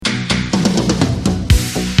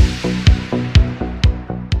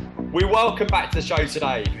We welcome back to the show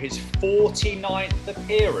today for his 49th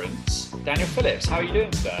appearance, Daniel Phillips. How are you doing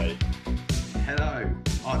today? Hello.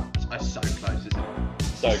 I'm so close, isn't it?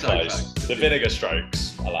 So close. The vinegar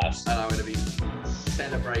strokes, alas. And I'm going to be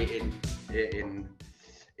celebrating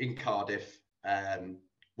in Cardiff,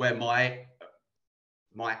 where my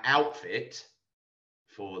outfit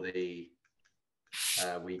for the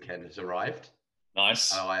weekend has arrived.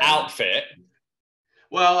 Nice. Outfit.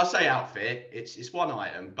 Well, I say outfit. It's one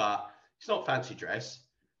item, but it's not fancy dress.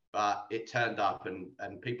 But it turned up,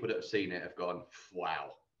 and people that have seen it have gone,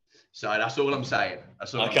 wow. So that's all I'm saying.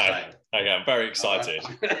 Okay, I'm very excited.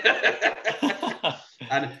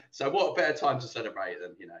 And so, what better time to celebrate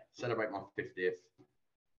than celebrate my 50th?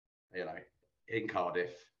 In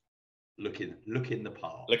Cardiff, looking the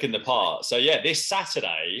part. Looking the part. So yeah, this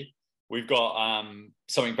Saturday we've got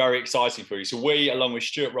something very exciting for you. So we, along with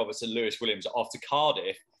Stuart Roberts and Lewis Williams, are off to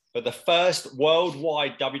Cardiff for the first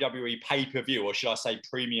worldwide WWE pay-per-view, or should I say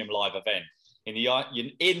premium live event, in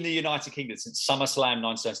the United Kingdom since SummerSlam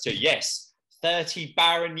 1992. Yes, 30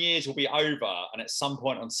 barren years will be over, and at some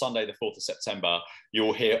point on Sunday, the 4th of September,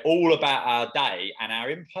 you'll hear all about our day and our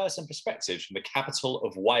in-person perspectives from the capital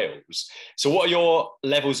of Wales. So what are your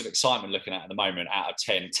levels of excitement looking at the moment out of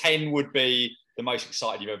 10? 10 would be the most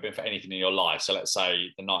excited you've ever been for anything in your life. So let's say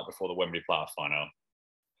the night before the Wembley playoff final.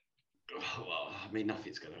 Well, I mean,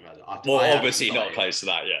 nothing's going to matter. Well, obviously not close to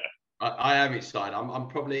that, yeah. I am excited.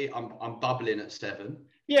 I'm bubbling at 7.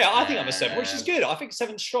 Yeah, I think I'm a 7, which is good. I think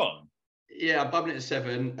 7's strong. Yeah, I'm bubbling at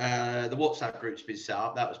 7. The WhatsApp group's been set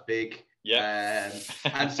up. That was big. Yeah.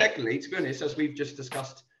 And secondly, to be honest, as we've just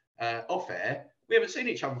discussed off air, we haven't seen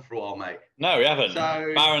each other for a while, mate. No, we haven't.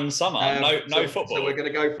 So, barren summer. No football. So we're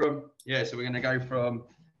going to go from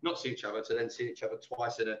not see each other to then see each other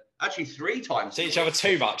twice actually 3 times. See each other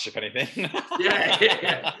too much, if anything.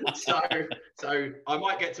 yeah. So I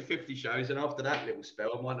might get to 50 shows, and after that little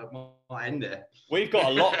spell, I might end there. We've got a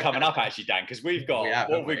lot coming up, actually, Dan, because we've got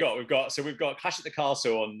we've got Clash at the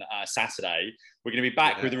Castle on Saturday. We're going to be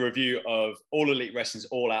back with a review of All Elite Wrestling's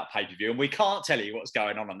All Out pay-per-view, and we can't tell you what's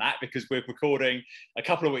going on that because we're recording a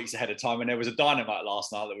couple of weeks ahead of time, and there was a Dynamite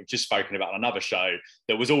last night that we've just spoken about on another show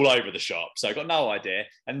that was all over the shop, so I got no idea.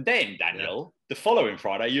 And then, Daniel, the following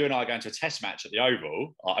Friday, you and I are going to a test match at the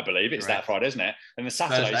Oval, I believe. It's that Friday, isn't it? And the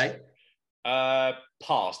Saturday,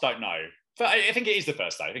 don't know. I think it is the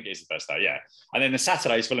first day. Yeah. And then the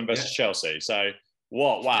Saturday's Fulham versus Chelsea. So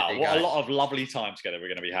what a lot of lovely time together we're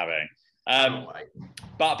going to be having.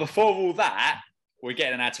 But before all that, we're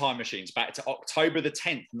getting our time machines back to October the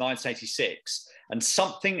 10th, 1986, and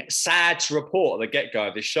something sad to report at the get-go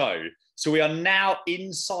of this show. So we are now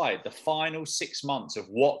inside the final 6 months of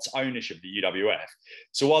Watts' ownership of the UWF.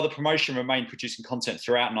 So while the promotion remained producing content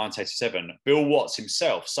throughout 1987, Bill Watts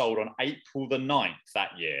himself sold on April the 9th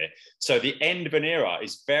that year. So the end of an era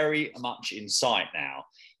is very much in sight now.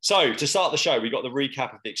 So to start the show, we got the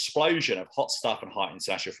recap of the explosion of Hot Stuff and Height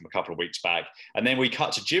International from a couple of weeks back. And then we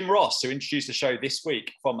cut to Jim Ross, who introduced the show this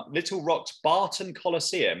week from Little Rock's Barton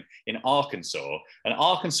Coliseum in Arkansas. And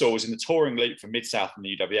Arkansas was in the touring league for Mid-South and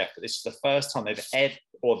the UWF, but this is the first time they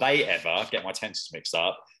ever, get my tenses mixed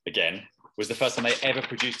up again, was the first time they ever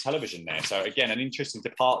produced television there. So again, an interesting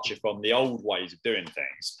departure from the old ways of doing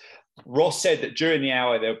things. Ross said that during the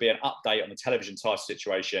hour, there would be an update on the television title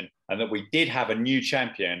situation and that we did have a new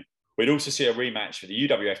champion. We'd also see a rematch for the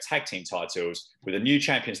UWF tag team titles with the new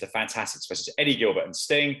champions, the Fantastics versus Eddie Gilbert and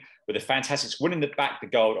Sting, with the Fantastics winning the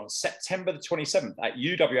gold on September the 27th at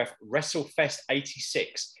UWF WrestleFest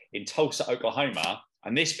 86 in Tulsa, Oklahoma.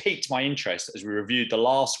 And this piqued my interest as we reviewed the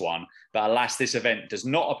last one, but alas, this event does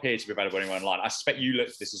not appear to be available anywhere online. I suspect you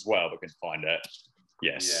looked at this as well, but couldn't find it.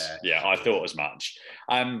 Yes. Yeah, I thought as much.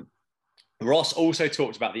 Ross also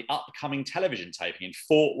talked about the upcoming television taping in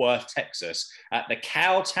Fort Worth, Texas, at the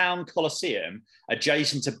Cowtown Coliseum,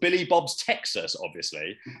 adjacent to Billy Bob's Texas,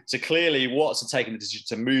 obviously. So clearly, Watts had taken the decision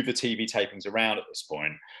to move the TV tapings around at this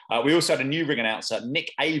point. We also had a new ring announcer,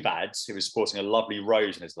 Nick Avads, who was sporting a lovely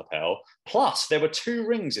rose in his lapel. Plus, there were 2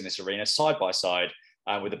 rings in this arena, side by side,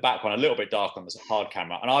 with the background a little bit dark on the hard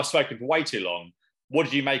camera. And I've spoken for way too long. What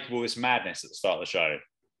did you make of all this madness at the start of the show?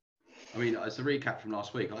 I mean, as a recap from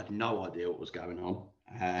last week, I had no idea what was going on.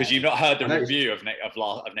 Because you've not heard the review of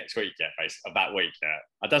next week yet, of that week yet.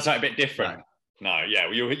 It does something a bit different. No, yeah,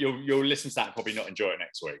 well, you'll listen to that and probably not enjoy it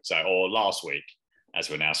next week. So, or last week, as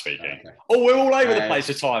we're now speaking. Okay. Oh, we're all over the place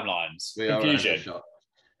with timelines. Confusion.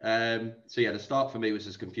 So yeah, the start for me was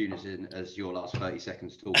as confusing as your last 30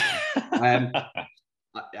 seconds talking. I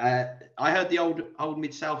heard the old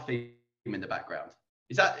Mid-South theme in the background.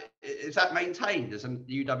 Is that maintained as a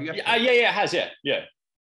UWF? Yeah, it has, yeah.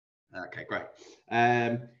 Okay, great.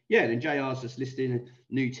 Yeah, then JR's just listing a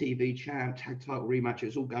new TV champ, tag title rematch.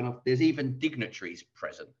 It's all going off. There's even dignitaries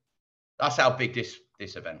present. That's how big this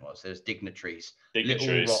event was. There's dignitaries.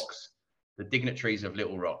 Little Rocks. The dignitaries of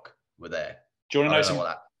Little Rock were there. Do you want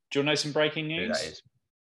to know some breaking news? Who that is?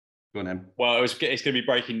 Go on then. Well, it's going to be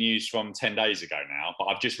breaking news from 10 days ago now, but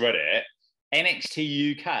I've just read it.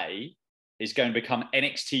 NXT UK is going to become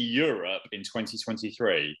NXT Europe in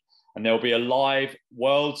 2023. And there'll be a live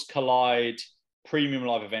Worlds Collide premium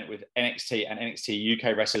live event with NXT and NXT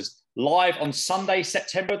UK wrestlers live on Sunday,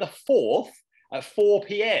 September the 4th at 4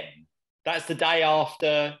 p.m. That's the day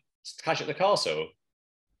after Clash at the Castle,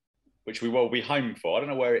 which we will be home for. I don't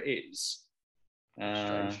know where it is.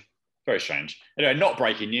 Strange. Very strange. Anyway, not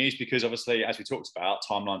breaking news because obviously, as we talked about,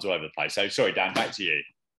 timelines all over the place. So sorry, Dan, back to you.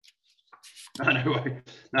 No, and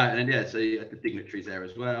then yeah, so you had the dignitaries there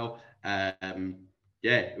as well.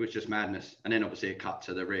 Yeah, it was just madness. And then obviously it cut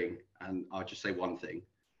to the ring. And I'll just say one thing.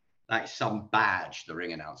 That's some badge the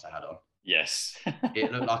ring announcer had on. Yes.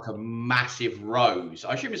 It looked like a massive rose.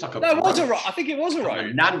 I assume it's like a No, it was a rose. I think it was a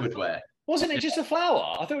rose. Nan would wear. Wasn't it just a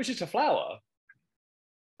flower? I thought it was just a flower.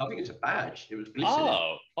 I think it's a badge. It was glistening.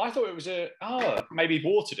 Oh, I thought it was maybe he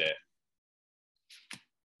watered it.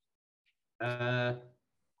 No,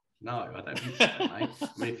 I don't think so, mate. I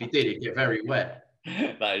mean, if he did, he'd get very wet.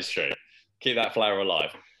 That is true. Keep that flower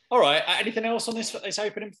alive. All right. Anything else on this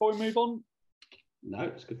opening before we move on? No,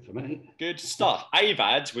 it's good for me. Good stuff.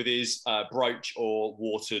 Avad, with his brooch or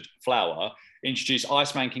watered flower, introduced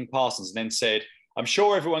Iceman King Parsons and then said, "I'm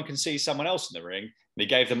sure everyone can see someone else in the ring." And he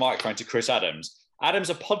gave the microphone to Chris Adams.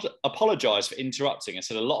 Adams apologised for interrupting and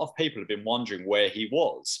said a lot of people have been wondering where he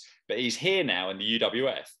was, but he's here now in the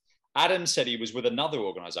UWF. Adams said he was with another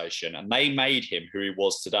organisation and they made him who he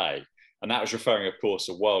was today. And that was referring, of course,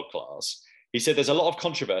 to World Class. He said there's a lot of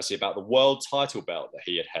controversy about the world title belt that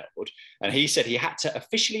he had held. And he said he had to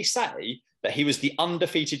officially say that he was the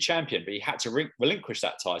undefeated champion, but he had to relinquish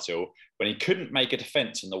that title when he couldn't make a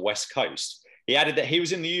defence on the West Coast. He added that he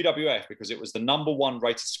was in the UWF because it was the #1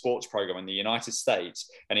 rated sports program in the United States.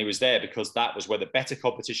 And he was there because that was where the better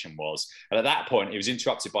competition was. And at that point, he was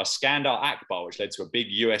interrupted by Skandar Akbar, which led to a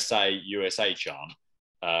big USA chant.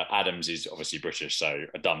 Adams is obviously British, so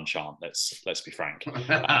a dumb chant. Let's be frank.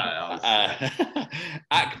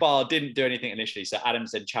 Akbar didn't do anything initially, so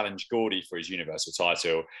Adams then challenged Gordy for his Universal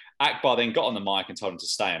title. Akbar then got on the mic and told him to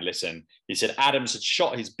stay and listen. He said Adams had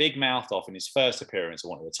shot his big mouth off in his first appearance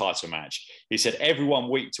and wanted a title match. He said everyone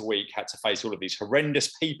week to week had to face all of these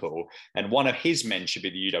horrendous people, and one of his men should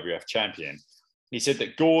be the UWF champion. He said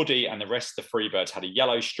that Gordy and the rest of the Freebirds had a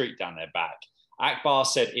yellow streak down their back. Akbar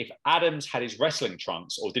said if Adams had his wrestling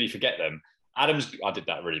trunks, or did he forget them? I did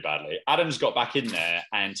that really badly. Adams got back in there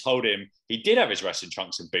and told him he did have his wrestling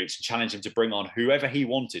trunks and boots and challenged him to bring on whoever he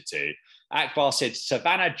wanted to. Akbar said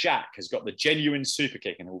Savannah Jack has got the genuine super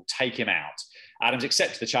kick and will take him out. Adams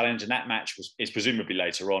accepted the challenge and that match is presumably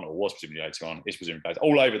later on, or was presumably later on. It's presumably later,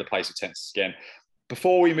 all over the place with tenses again.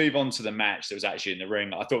 Before we move on to the match that was actually in the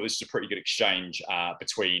ring, I thought this was a pretty good exchange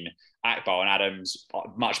between Akbar and Adams,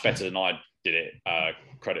 much better than I did it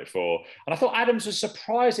credit for. And I thought Adams was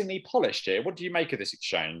surprisingly polished here. What do you make of this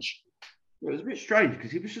exchange? It was a bit strange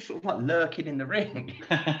because he was just sort of like lurking in the ring.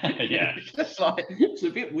 Yeah. It's a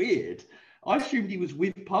bit weird. I assumed he was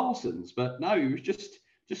with Parsons, but no, he was just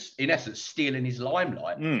in essence stealing his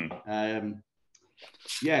limelight.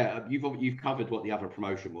 Yeah, you've covered what the other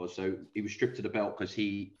promotion was. So he was stripped of the belt because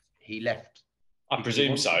he left. I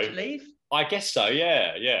presume so. Leave? I guess so.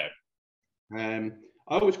 Yeah.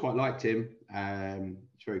 I always quite liked him. He's a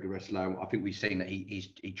very good wrestler. I think we've seen that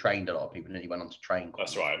he trained a lot of people and he went on to train.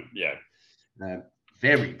 That's right. Yeah.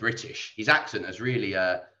 Very British. His accent has really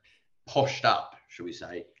poshed up, shall we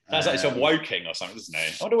say? Sounds like some Woking or something, doesn't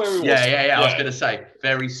it? I wonder where we was. Yeah. I was going to say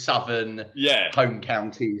very southern, home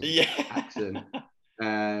counties accent.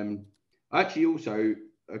 I actually also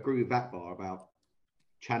agree with Akbar about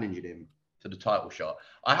challenging him to the title shot.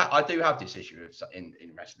 I do have this issue in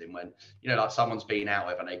wrestling when, like someone's been out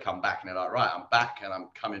with and they come back and they're like, right, I'm back and I'm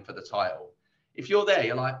coming for the title. If you're there,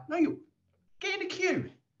 you're like, no, you get in the queue. Do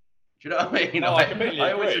you know what I mean? No,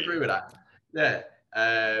 I always agree with that.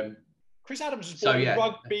 Yeah. Chris Adams was born in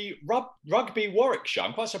Rugby, Warwickshire.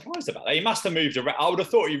 I'm quite surprised about that. He must have moved around. I would have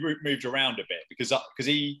thought he moved around a bit because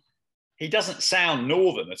he doesn't sound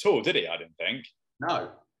northern at all, did he? I didn't think.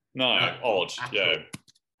 No. Odd. Yeah.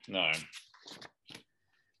 No.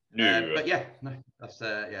 But yeah, no, that's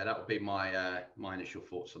that would be my initial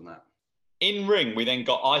thoughts on that. In ring, we then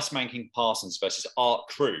got Iceman King Parsons versus Art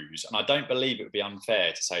Cruz, and I don't believe it would be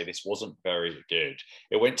unfair to say this wasn't very good.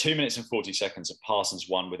 It went 2 minutes and 40 seconds, and Parsons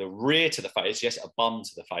won with a rear to the face, yes, a bum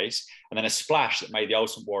to the face, and then a splash that made the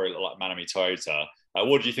Ultimate Warrior look like Manami Toyota.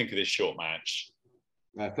 What do you think of this short match?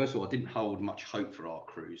 First of all, I didn't hold much hope for Art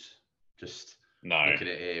Cruz. Just looking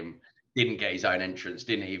at him, didn't get his own entrance,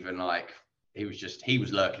 didn't even he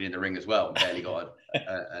was lurking in the ring as well, and barely got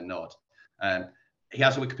a nod. He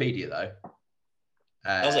has a Wikipedia though.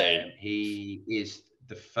 Does he? He is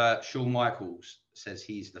the first. Shawn Michaels says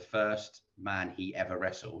he's the first man he ever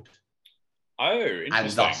wrestled. Oh, interesting.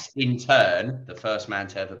 And thus, in turn, the first man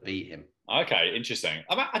to ever beat him. Okay, interesting.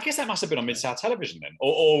 I guess that must have been on Mid-South Television then,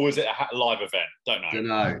 or was it a live event? Don't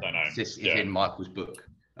know. Don't know. This is in Michael's book,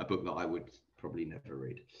 a book that I would probably never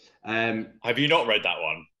read. Have you not read that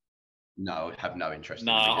one? No, I have no interest.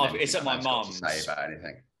 No, it's at my mum's. To say about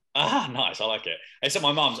anything. Ah, nice. I like it. It's at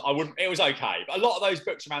my mum's. It was okay. But a lot of those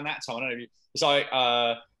books around that time, I don't know. It's like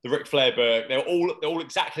the Ric Flair book. They're all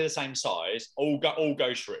exactly the same size. All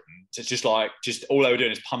ghost written. So it's just all they were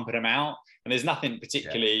doing is pumping them out. And there's nothing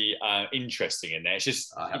particularly interesting in there. It's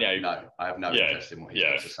just I have no interest in what he's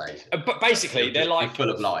got to say. But basically, they're like full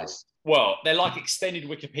of lies. Well, they're like extended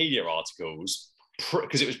Wikipedia articles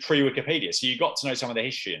because it was pre-Wikipedia, so you got to know some of the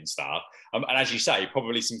history and stuff. And as you say,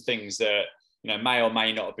 probably some things that may or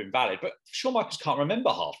may not have been valid. But Shawn Michaels can't remember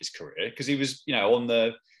half his career because he was on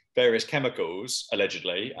the various chemicals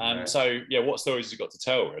allegedly. So what stories has he got to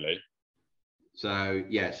tell really? So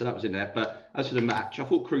that was in there. But as for the match, I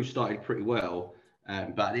thought Cruz started pretty well.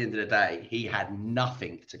 But at the end of the day, he had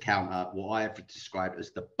nothing to counter what I have described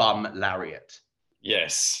as the bum lariat.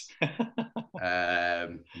 Yes.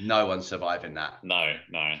 No one surviving that. No.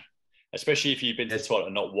 Especially if you've been to the toilet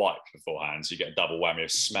and not wiped beforehand, so you get a double whammy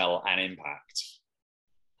of smell and impact.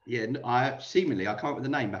 Yeah, I can't remember the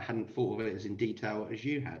name, but I hadn't thought of it as in detail as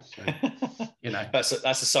you had. So,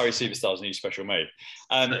 that's a Surrey Superstars new special move,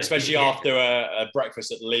 especially after a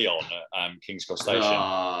breakfast at Leon at King's Cross Station.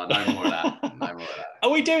 Oh, no more of that. Are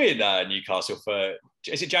we doing Newcastle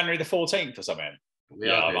is it January the 14th or something?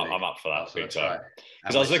 I'm up for that. Because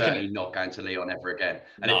I was certainly not going to Leon ever again.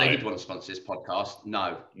 And if they did want to sponsor this podcast,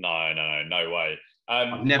 no way.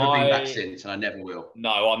 I've never been back since, and I never will.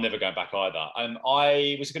 No, I'm never going back either.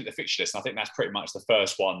 I was looking at the fixture list, and I think that's pretty much the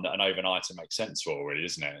first one that an overnighter makes sense for, really,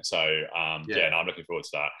 isn't it? So, I'm looking forward to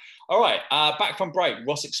that. All right, back from break,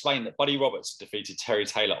 Ross explained that Buddy Roberts defeated Terry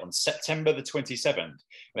Taylor on September the 27th, and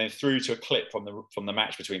then threw to a clip from the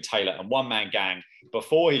match between Taylor and One Man Gang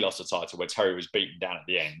before he lost the title, where Terry was beaten down at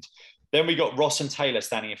the end. Then we got Ross and Taylor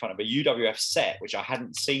standing in front of a UWF set, which I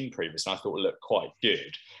hadn't seen previously, and I thought looked quite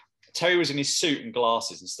good. Terry was in his suit and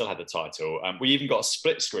glasses and still had the title. We even got a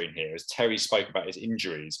split screen here as Terry spoke about his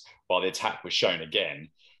injuries while the attack was shown again.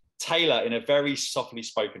 Taylor, in a very softly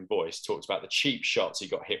spoken voice, talked about the cheap shots he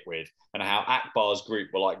got hit with and how Akbar's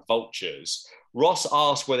group were like vultures. Ross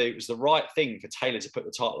asked whether it was the right thing for Taylor to put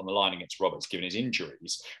the title on the line against Roberts, given his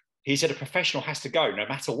injuries. He said a professional has to go no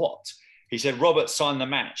matter what. He said Roberts signed the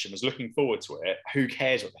match and was looking forward to it. Who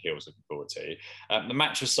cares what the heel was looking forward to? The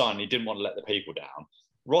match was signed and he didn't want to let the people down.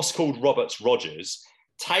 Ross called Roberts Rogers.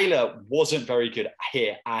 Taylor wasn't very good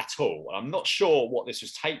here at all. I'm not sure what this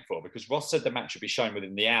was taped for because Ross said the match would be shown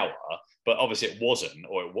within the hour, but obviously it wasn't,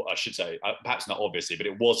 or I should say, perhaps not obviously, but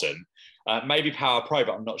it wasn't. Maybe Power Pro,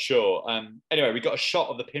 but I'm not sure. Anyway, we got a shot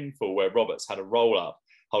of the pinfall where Roberts had a roll-up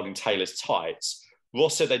holding Taylor's tights.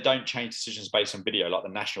 Ross said they don't change decisions based on video like the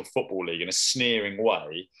National Football League in a sneering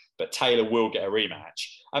way, but Taylor will get a rematch.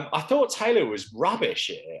 I thought Taylor was rubbish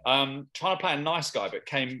here, trying to play a nice guy, but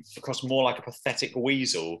came across more like a pathetic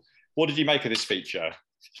weasel. What did you make of this feature?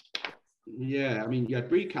 Yeah, I mean, you had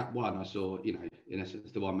recap one. I saw, in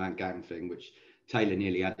essence, the one-man gang thing, which Taylor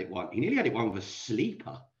nearly had it one. He nearly had it one with a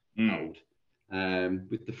sleeper hold,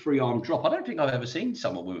 with the free arm drop. I don't think I've ever seen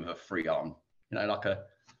someone with a free arm, like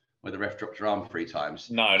where the ref drops your arm 3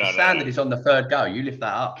 times. No. The standard is on the third go. You lift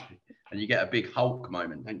that up and you get a big Hulk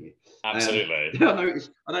moment, don't you? Absolutely. I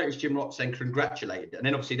noticed Jim Ross then congratulated, and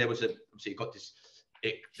then obviously there was a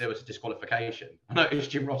disqualification. I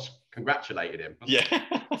noticed Jim Ross congratulated him. Yeah.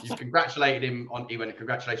 You congratulated him he went,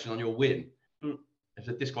 congratulations on your win. It's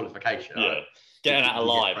a disqualification. Yeah. Getting out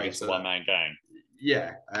alive against the one-man gang.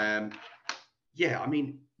 Yeah. I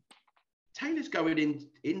mean, Taylor's going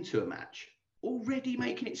into a match already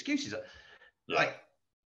making excuses.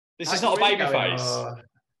 This is not a baby face.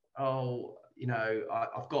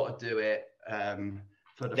 I've got to do it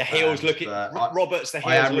for the fans, heel's looking. Roberts, the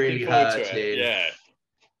heel's looking really forward to it.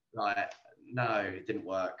 Yeah. No, it didn't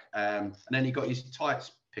work. And then he got his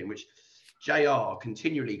tights pin, which JR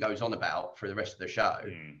continually goes on about for the rest of the show.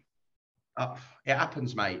 It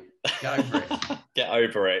happens, mate. Get over it. Get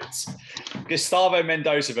over it. Gustavo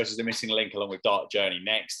Mendoza versus the missing Link along with Dark Journey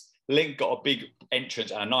next. Link got a big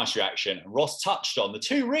entrance and a nice reaction. And Ross touched on the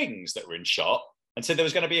 2 rings that were in shot and said there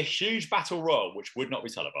was going to be a huge battle royal, which would not be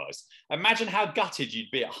televised. Imagine how gutted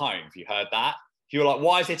you'd be at home if you heard that. If you were like,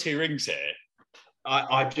 why is there 2 rings here?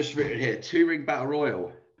 I've just written here, 2-ring battle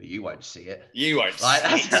royal, but you won't see it. You won't see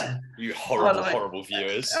it. You horrible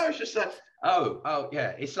viewers. I was just like, oh,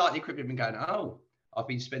 yeah. It's like the equipment been going, I've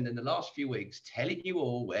been spending the last few weeks telling you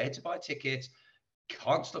all where to buy tickets.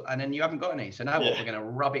 Can't stop, and then you haven't got any. So now what? We're going to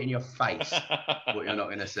rub it in your face. What you're not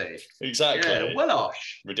going to see. Exactly. Yeah, well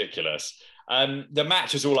osh. Ridiculous. The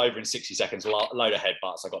match was all over in 60 seconds. A load of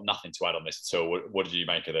headbutts. I've got nothing to add on this at all. What did you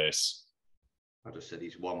make of this? I just said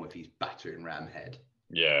he's won with his battering ram head.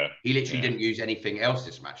 Yeah. He literally didn't use anything else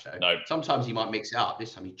this match though. No. Sometimes he might mix it up.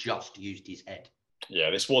 This time he just used his head. Yeah,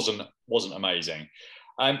 this wasn't amazing.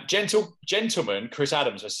 Gentleman Chris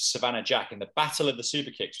Adams versus Savannah Jack in the Battle of the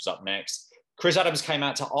Super Kicks was up next. Chris Adams came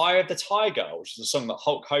out to Eye of the Tiger, which is a song that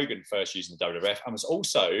Hulk Hogan first used in the WWF and was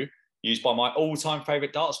also used by my all-time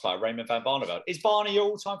favourite darts player, Raymond van Barneveld. Is Barney your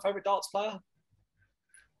all-time favourite darts player?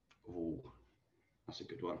 Oh, that's a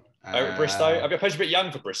good one. Bristow? I mean, I suppose you're a bit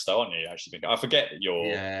young for Bristow, aren't you? Actually, I forget that you're...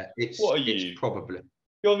 Yeah, what are you? Probably.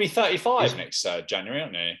 You'll be 35 next January,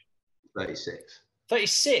 aren't you? 36.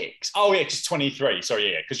 36? Oh, yeah, because 23.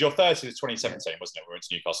 Sorry, yeah, because you're 30 to 2017, wasn't it? We went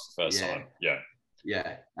to Newcastle the first time. Yeah.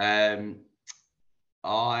 Yeah.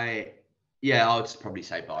 I would probably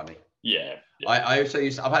say Barney. Yeah. I also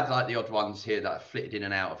I've had like the odd ones here that have flitted in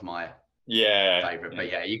and out of my favourite,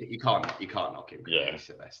 but you can't knock him. Yeah, he's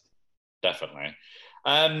the best. Definitely.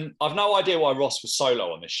 I've no idea why Ross was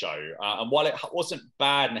solo on this show, and while it wasn't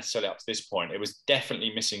bad necessarily up to this point, it was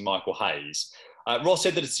definitely missing Michael Hayes. Ross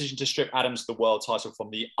said the decision to strip Adams the world title from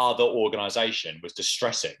the other organisation was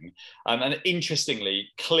distressing. And interestingly,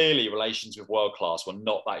 clearly relations with World Class were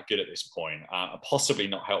not that good at this point, possibly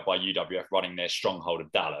not helped by UWF running their stronghold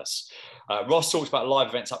of Dallas. Ross talks about live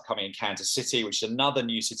events upcoming in Kansas City, which is another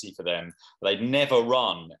new city for them. They'd never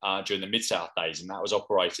run during the Mid-South days, and that was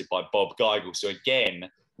operated by Bob Geigel. So again,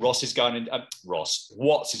 Watts is going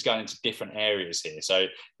into different areas here. So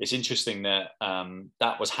it's interesting that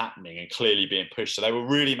that was happening and clearly being pushed. So they were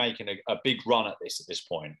really making a big run at this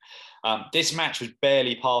point. This match was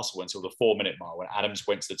barely passable until the 4-minute mark when Adams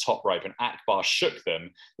went to the top rope and Akbar shook them,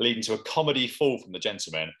 leading to a comedy fall from the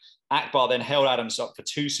gentleman. Akbar then held Adams up for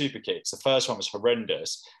 2 super kicks. The first one was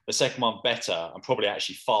horrendous. The second one better and probably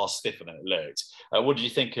actually far stiffer than it looked. What did you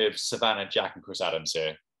think of Savannah Jack and Chris Adams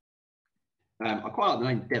here? I quite like the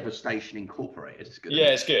name Devastation Incorporated. It's good. Yeah,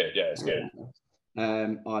 it's good. Yeah, it's good.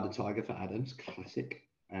 Eye of the Tiger for Adams, classic.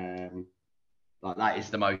 Like that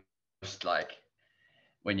is the most like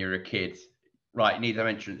when you're a kid. Right, you need some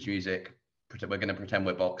entrance music. We're going to pretend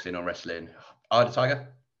we're boxing or wrestling. Eye of the Tiger.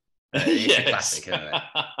 It's a classic, isn't it?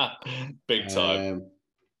 Big time.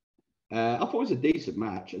 I thought it was a decent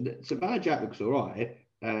match. Savannah Jack looks all right.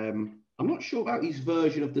 I'm not sure about his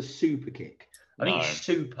version of the super kick. I think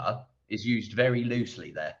super is used very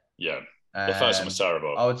loosely there. Yeah, the first one was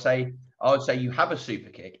terrible. I would say you have a super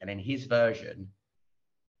kick, and in his version,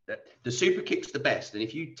 the super kick's the best. And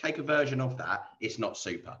if you take a version of that, it's not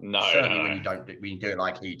super. Certainly when you do it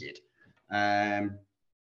like he did. I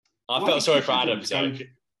felt sorry for Adams.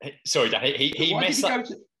 Sorry, Dan. He messed up.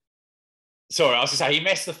 Sorry, I was going to say he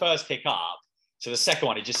messed the first kick up. So the second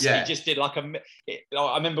one, he just did like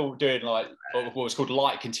I remember doing like what was called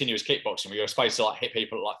light continuous kickboxing, where you're supposed to like hit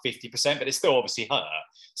people at like 50%, but it still obviously hurt.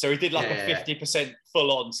 So he did like a 50%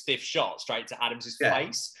 full on stiff shot straight to Adams's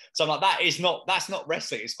face. So I'm like, that's not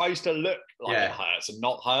wrestling. It's supposed to look like it hurts and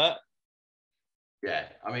not hurt. Yeah,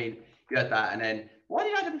 I mean, you had that, and then why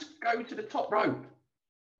did Adams go to the top rope?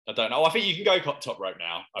 I don't know. I think you can go top rope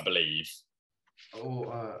now, I believe.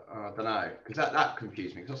 Oh, I don't know, because that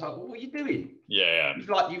confused me. Because I was like, well, what are you doing? Yeah.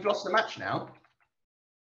 You've lost the match now.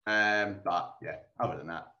 But yeah, other than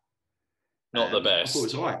that, not the best. I thought it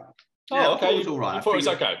was all right. Oh, okay. I thought it was all right. I thought it was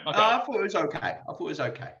okay. I thought it was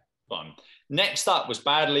okay. Fun. Next up was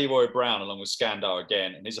Bad Leroy Brown along with Scandal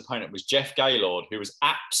again, and his opponent was Jeff Gaylord, who was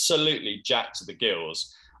absolutely jacked to the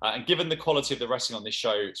gills. And given the quality of the wrestling on this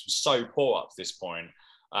show, it was so poor up to this point.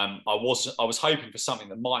 I was hoping for something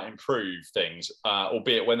that might improve things,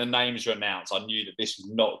 albeit when the names were announced, I knew that this was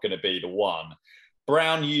not going to be the one.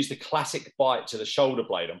 Brown used the classic bite to the shoulder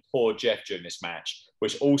blade on poor Jeff during this match,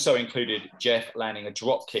 which also included Jeff landing a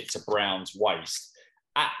drop kick to Brown's waist.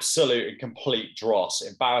 Absolute and complete dross,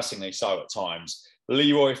 embarrassingly so at times.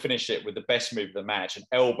 Leroy finished it with the best move of the match, an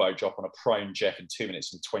elbow drop on a prone Jeff in 2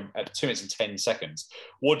 minutes and 10 seconds.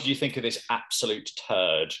 What do you think of this absolute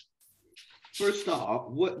turd? for a start,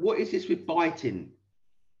 what is this with biting?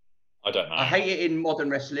 I don't know. I hate it in modern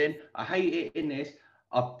wrestling. I hate it in this.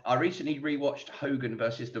 I recently rewatched Hogan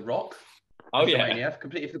versus The Rock. Oh, yeah. I've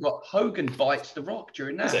completely forgot. Hogan bites The Rock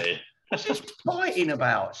during that. Is he? What's this biting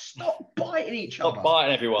about? Stop biting each other. Stop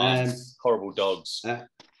biting everyone. Horrible dogs.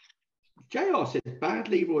 JR said Bad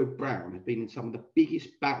Leroy Brown had been in some of the biggest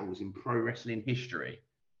battles in pro wrestling history.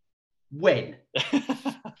 When?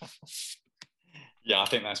 Yeah, I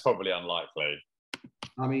think that's probably unlikely.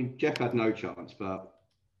 I mean, Jeff had no chance, but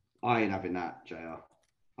I ain't having that, JR.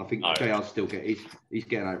 I think JR's still he's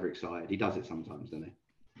getting overexcited. He does it sometimes, doesn't he?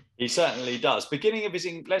 He certainly does. Beginning of his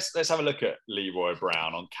let's have a look at Leroy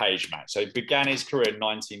Brown on Cage Match. So he began his career in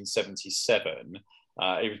 1977.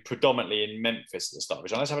 He was predominantly in Memphis at the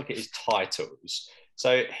start. Let's have a look at his titles.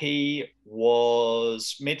 So he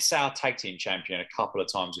was Mid-South Tag Team Champion a couple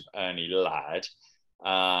of times with Ernie Ladd.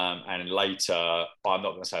 And later, I'm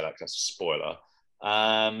not going to say that because that's a spoiler.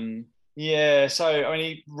 Yeah, so I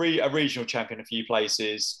mean, a regional champion a few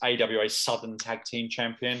places, AWA Southern Tag Team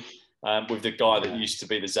Champion with the guy that used to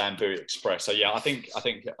be the Zambui Express. So yeah, I think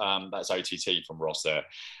that's OTT from Ross there.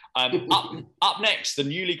 Up next, the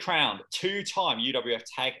newly crowned two-time UWF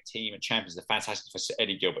Tag Team Champions, the Fantastic for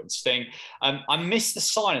Eddie Gilbert and Sting. I missed the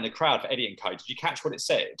sign in the crowd for Eddie and Co. Did you catch what it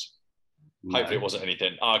said? No. Hopefully it wasn't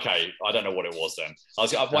anything. Okay, I don't know what it was then.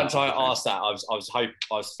 Once I asked that, I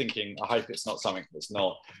was thinking, I hope it's not something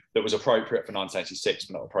that was appropriate for 1986,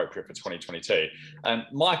 but not appropriate for 2022.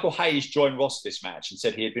 Michael Hayes joined Ross this match and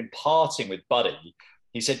said he had been parting with Buddy.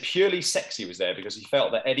 He said purely sexy was there because he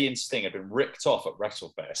felt that Eddie and Sting had been ripped off at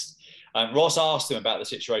WrestleFest. Ross asked him about the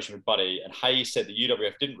situation with Buddy, and Hayes said the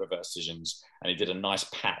UWF didn't reverse decisions, and he did a nice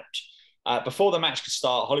pat. Before the match could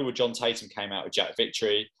start, Hollywood John Tatum came out with Jack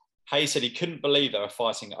Victory. Hayes said he couldn't believe they were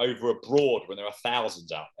fighting over abroad when there are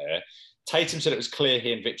thousands out there. Tatum said it was clear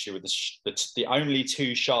he and Victory were the only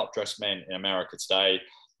two sharp-dressed men in America today.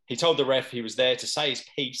 He told the ref he was there to say his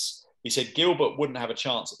piece. He said Gilbert wouldn't have a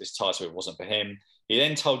chance at this title if it wasn't for him. He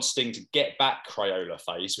then told Sting to get back Crayola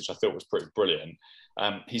face, which I thought was pretty brilliant.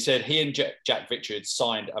 He said he and Jack Victory had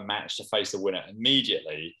signed a match to face the winner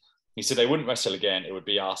immediately. He said they wouldn't wrestle again. It would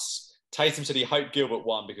be us. Tatum said he hoped Gilbert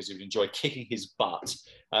won because he would enjoy kicking his butt.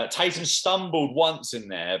 Tatum stumbled once in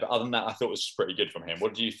there, but other than that, I thought it was pretty good from him.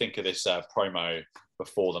 What do you think of this promo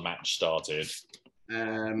before the match started?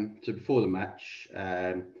 So before the match,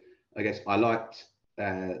 I guess I liked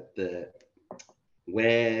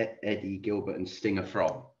where Eddie Gilbert and Sting are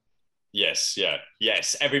from. Yes, yeah,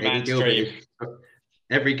 yes. Every man's dream.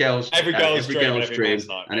 Every girl's dream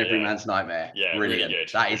and every man's nightmare. Yeah, brilliant. Really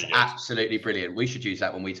good. That is absolutely brilliant. We should use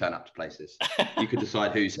that when we turn up to places. You could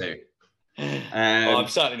decide who's who. I'm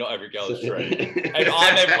certainly not every girl's dream.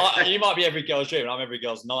 You might be every girl's dream, and I'm every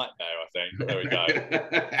girl's nightmare, I think. There we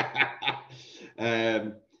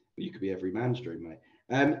go. You could be every man's dream, mate.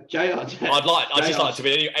 I'd just like to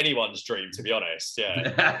be anyone's dream, to be honest.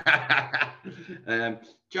 Yeah.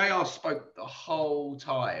 JR spoke the whole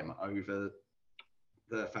time over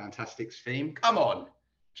the Fantastics theme. Come on,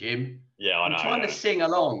 Jim. Yeah, I know. I'm trying to sing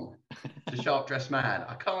along to Sharp Dressed Man.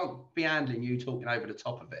 I can't be handling you talking over the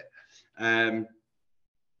top of it.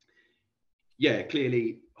 Yeah,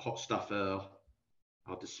 clearly Hot Stuff are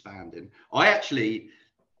disbanding. I actually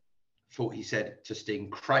thought he said to Sting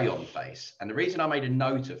crayon face. And the reason I made a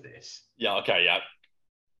note of this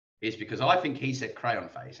is because I think he said crayon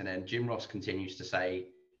face, and then Jim Ross continues to say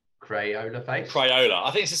Crayola face. Crayola.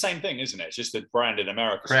 I think it's the same thing, isn't it? It's just the brand in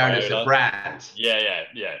America. Crayon is a brand. Yeah.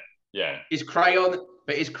 Is crayon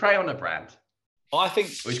a brand? I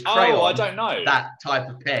think. I don't know. That type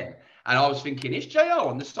of pen. And I was thinking, is JR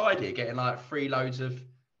on the side here getting like free loads of,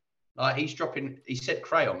 like he said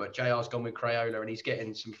crayon, but JR's gone with Crayola and he's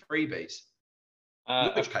getting some freebies.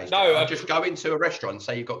 In which case, just go into a restaurant and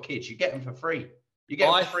say you've got kids, you get them for free. You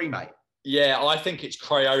get them for free, mate. Yeah, I think it's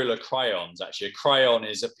Crayola crayons, actually. A crayon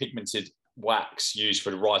is a pigmented wax used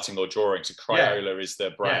for writing or drawing. So Crayola is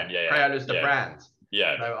the brand. Yeah, Crayola's the brand.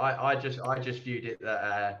 Yeah. So I just viewed it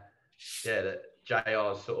that that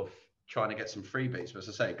JR's sort of trying to get some freebies. But as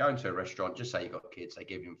I say, go into a restaurant, just say you've got kids, they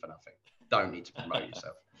give you them for nothing. Don't need to promote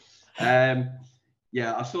yourself.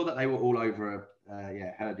 I saw that they were all over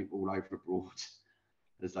heard it all over abroad.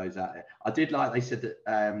 There's those out there. I did like they said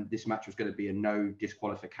that this match was going to be a no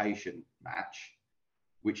disqualification match,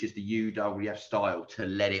 which is the UWF style to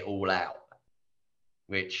let it all out.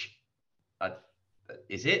 Which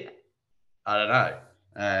is it? I don't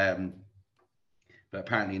know. But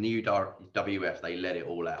apparently in the UWF they let it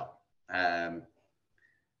all out. And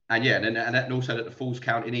also that the falls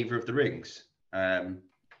count in either of the rings.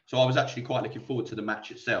 So I was actually quite looking forward to the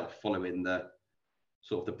match itself, following the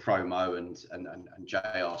sort of the promo and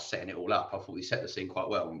JR setting it all up. I thought he set the scene quite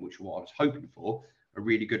well, which was what I was hoping for, a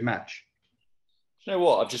really good match. You know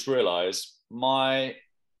what? I've just realised my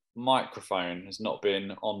microphone has not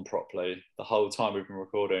been on properly the whole time we've been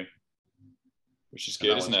recording, which is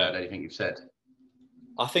good, isn't it? Anything you've said?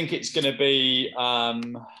 I think it's going to be.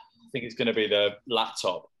 The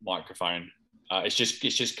laptop microphone. It's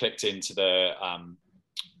just clicked into the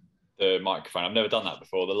microphone. I've never done that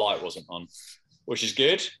before. The light wasn't on, which is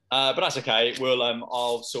good, but that's okay. We'll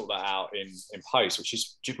I'll sort that out in post, which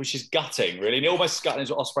is gutting, really. And it almost gutting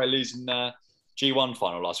is Ospreay losing the G1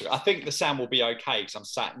 final last week. I think the sound will be okay because I'm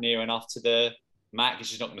sat near enough to the Mac. It's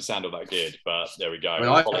just not going to sound all that good, but there we go.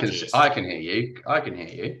 I can hear you. I can hear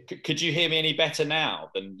you. Could you hear me any better now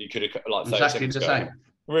than you could have, like, 30 exactly seconds the ago? same.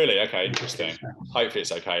 Really? Okay, interesting. Hopefully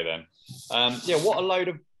it's okay then. Yeah, what a load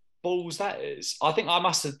of balls that is. I think I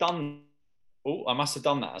must have done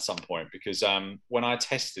that at some point because when I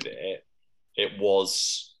tested it, it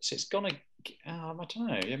was. So it's gonna. I don't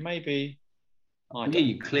know. It may be. I can hear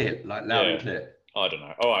you clear, like loud and clear. I don't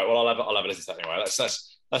know. All right. Well, I'll have a listen to that anyway.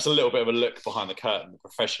 That's a little bit of a look behind the curtain, the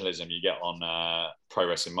professionalism you get on Pro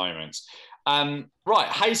Wrestling Moments. Right,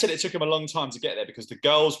 Hayes said it took him a long time to get there because the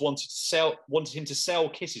girls wanted him to sell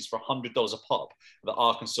kisses for $100 a pop at the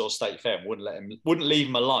Arkansas State Fair and wouldn't leave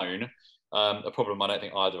him alone. A problem I don't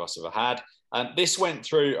think either of us ever had. This went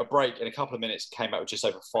through a break in a couple of minutes, came back with just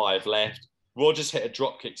over 5 left. Rogers hit a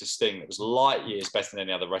drop kick to Sting that was light years better than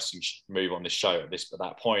any other wrestling move on this show at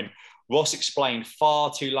that point. Ross explained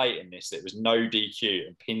far too late in this that it was no DQ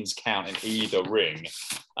and pins count in either ring.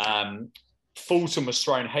 Fulton was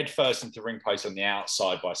thrown headfirst into the ring post on the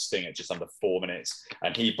outside by Sting at just under 4 minutes,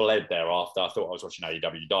 and he bled thereafter. I thought I was watching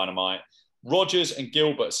AEW Dynamite. Rogers and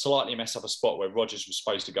Gilbert slightly messed up a spot where Rogers was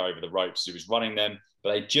supposed to go over the ropes as he was running them,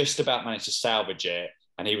 but they just about managed to salvage it,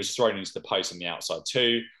 and he was thrown into the post on the outside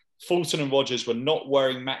too. Fulton and Rogers were not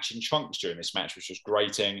wearing matching trunks during this match, which was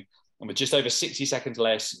grating. And with just over 60 seconds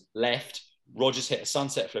left, Rogers hit a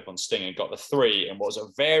sunset flip on Sting and got the 3 in what was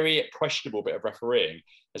a very questionable bit of refereeing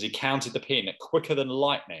as he counted the pin quicker than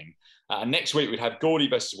lightning. And next week, we'd have Gordy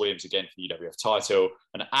versus Williams again for the UWF title,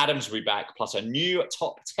 and Adams will be back, plus a new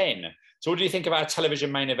top 10. So what do you think of our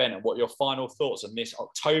television main event, and what are your final thoughts on this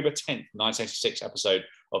October 10th, 1986 episode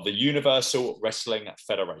of the Universal Wrestling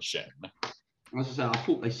Federation? As I said, I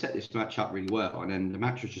thought they set this match up really well, and then the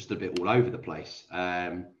match was just a bit all over the place,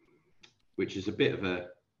 which is a bit of a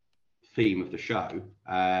theme of the show.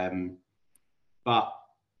 But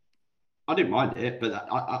I didn't mind it, but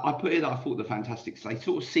I put it that I thought the Fantastics, they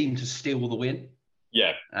sort of seemed to steal the win.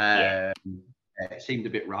 Yeah. It seemed a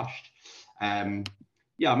bit rushed. I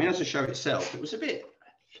mean, as the show itself, it was a bit,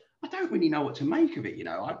 I don't really know what to make of it, you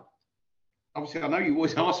know. Obviously, I know you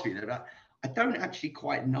always ask me that, but I don't actually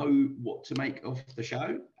quite know what to make of the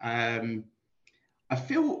show. I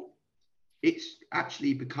feel it's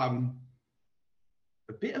actually become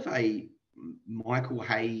a bit of a Michael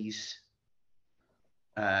Hayes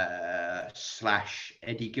 /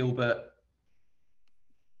 Eddie Gilbert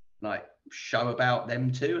like show about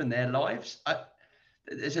them two and their lives.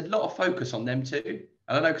 There's a lot of focus on them two.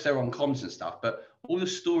 I don't know because they're on comms and stuff, but all the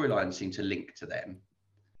storylines seem to link to them.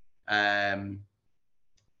 And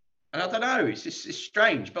I don't know, it's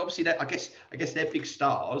strange, but obviously I guess they're big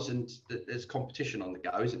stars and there's competition on the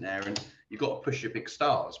go, isn't there? And you've got to push your big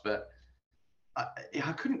stars, but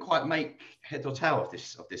I couldn't quite make head or tail of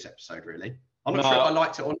this episode, really. I'm not sure if I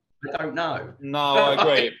liked it or not. I don't know. No, I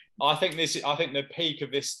agree. I think the peak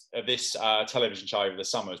of this television show over the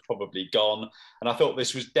summer is probably gone, and I thought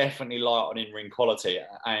this was definitely light on in-ring quality.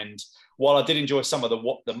 And while I did enjoy some of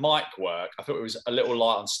the mic work, I thought it was a little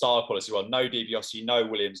light on star quality as well. No DiBiase, no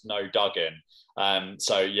Williams, no Duggan.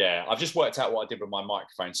 So yeah, I've just worked out what I did with my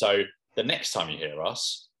microphone. So the next time you hear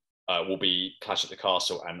us will be Clash at the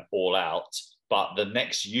Castle and All Out. But the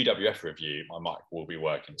next UWF review, my mic will be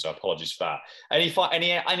working. So apologies for that.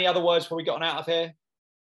 Any other words before we got on out of here?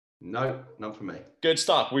 No, none from me. Good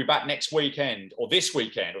stuff. We'll be back next weekend or this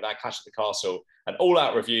weekend with our Clash at the Castle and All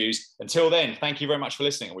Out reviews. Until then, thank you very much for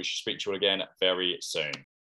listening, and we should speak to you again very soon.